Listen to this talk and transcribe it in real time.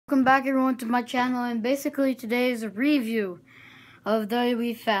Welcome back everyone to my channel, and basically today is a review of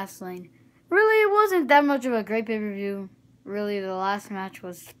WWE Fastlane. Really, it wasn't that much of a great pay-per-view. Really, the last match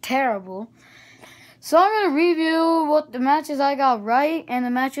was terrible. So I'm going to review what the matches I got right and the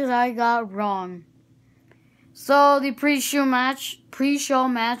matches I got wrong. So the pre-show match,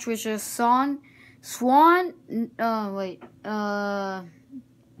 which is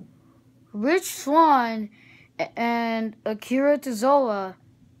Rich Swann and Akira Tozawa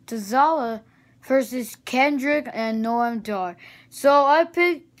versus Kendrick and Noam Dar. So I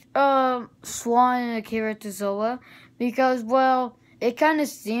picked Swann and Akira Tozawa because, well, it kind of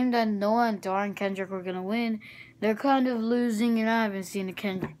seemed that Noam Dar and Kendrick were gonna win. They're kind of losing, and I haven't seen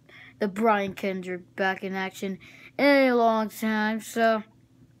the Brian Kendrick back in action in a long time. So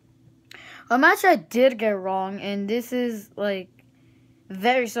a match I did get wrong, and this is like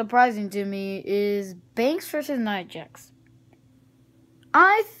very surprising to me, is Banks versus Nia Jax.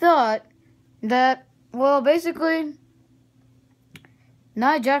 I thought that, well, basically,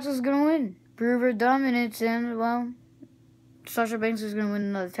 Nia Jax was going to win. Prove her dominance, and, well, Sasha Banks was going to win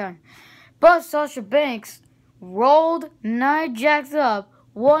another time. But Sasha Banks rolled Nia Jax up,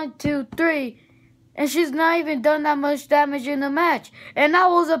 1, 2, 3, and she's not even done that much damage in the match. And that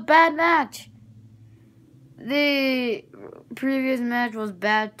was a bad match. The previous match was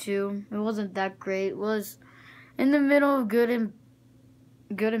bad too. It wasn't that great. It was in the middle of good and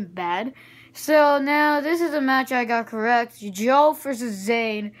bad. So now this is a match I got correct. Joe versus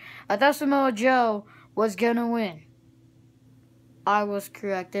Zayn. I thought Samoa Joe was gonna win. I was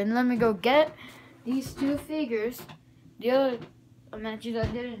correct. And let me go get these two figures. The other matches I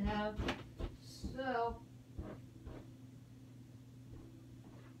didn't have. So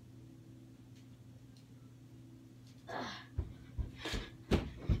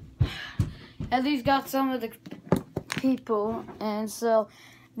at least got some of the people, and so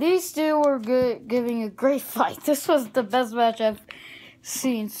these two were good, giving a great fight. This was the best match I've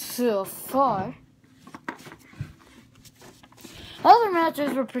seen so far. Other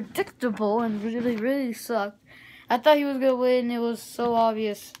matches were predictable and really sucked. I thought he was gonna win. It was so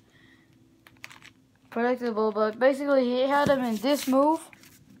obvious, predictable. But basically, he had him in this move,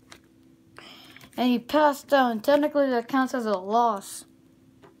 and he passed down. Technically, that counts as a loss.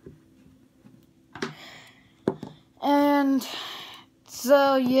 And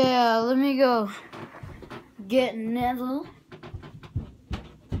so, yeah, let me go get Neville.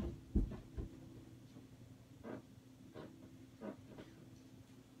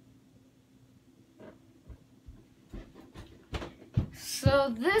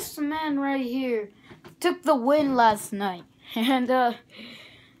 So this man right here took the win last night. And,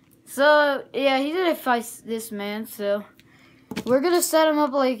 so, yeah, he didn't fight this man, so we're gonna set him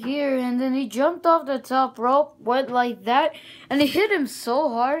up like here, and then he jumped off the top rope, went like that, and he hit him so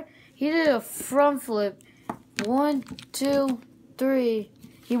hard, he did a front flip. 1, 2, 3.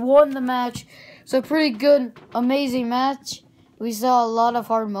 He won the match. So pretty good, amazing match. We saw a lot of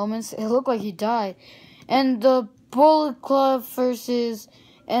hard moments. It looked like he died. And the Bullet Club versus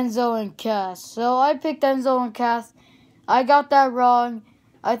Enzo and Cass. So I picked Enzo and Cass. I got that wrong.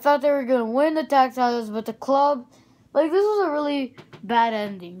 I thought they were gonna win the tag titles, but the club, like, this was a really bad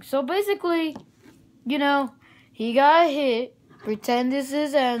ending. So basically, you know, he got hit. Pretend this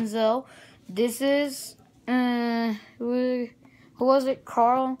is Enzo. This is, who was it?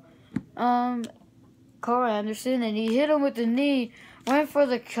 Carl Anderson. And he hit him with the knee. Went for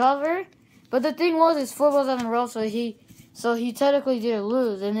the cover. But the thing was, his foot was on the rope, so he technically didn't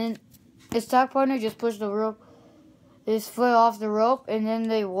lose. And then his tag partner just pushed his foot off the rope. And then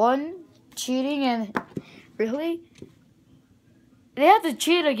they won, cheating. And really? They had to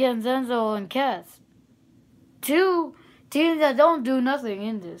cheat against Enzo and Cass. Two teams that don't do nothing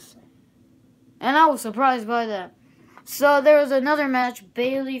in this. And I was surprised by that. So there was another match,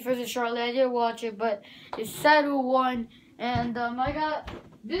 Bayley versus Charlotte. I didn't watch it, but it's sad who won. And I got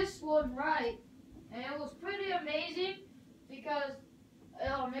this one right. And it was pretty amazing because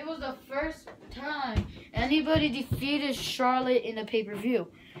it was the first time anybody defeated Charlotte in a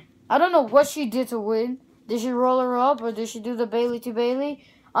pay-per-view. I don't know what she did to win. Did she roll her up, or did she do the Bailey to Bailey?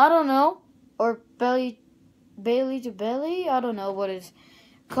 I don't know. Or Bailey to Bailey? I don't know what it's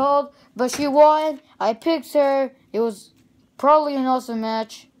called. But she won. I picked her. It was probably an awesome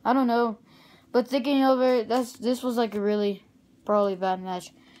match. I don't know. But thinking of it, this was like a really probably bad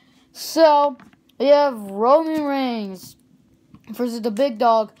match. So, we have Roman Reigns versus the big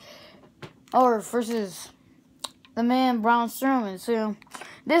dog. Or versus the man Braun Strowman. So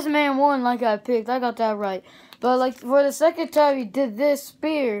this man won like I picked. I got that right. But like for the second time he did this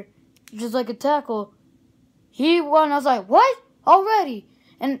spear, just like a tackle. He won. I was like, what? Already?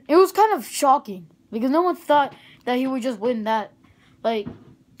 And it was kind of shocking because no one thought that he would just win that, like,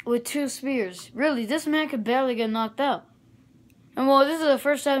 with 2 spears. Really, this man could barely get knocked out. And well, this is the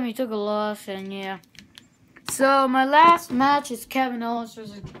first time he took a loss, and yeah. So my last match is Kevin Owens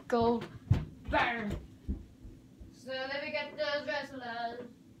versus Goldberg. So let me get those wrestlers.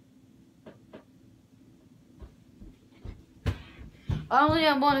 I only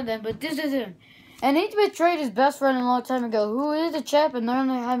have one of them, but this is him. And he betrayed his best friend a long time ago, who is the champ, and they're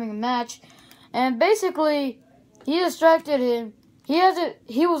only having a match. And basically, he distracted him.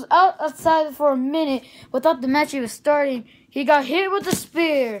 He was outside for a minute without the match even starting. He got hit with a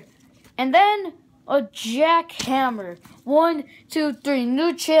spear. And then a jackhammer. 1, 2, 3.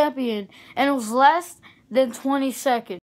 New champion. And it was less than 20 seconds.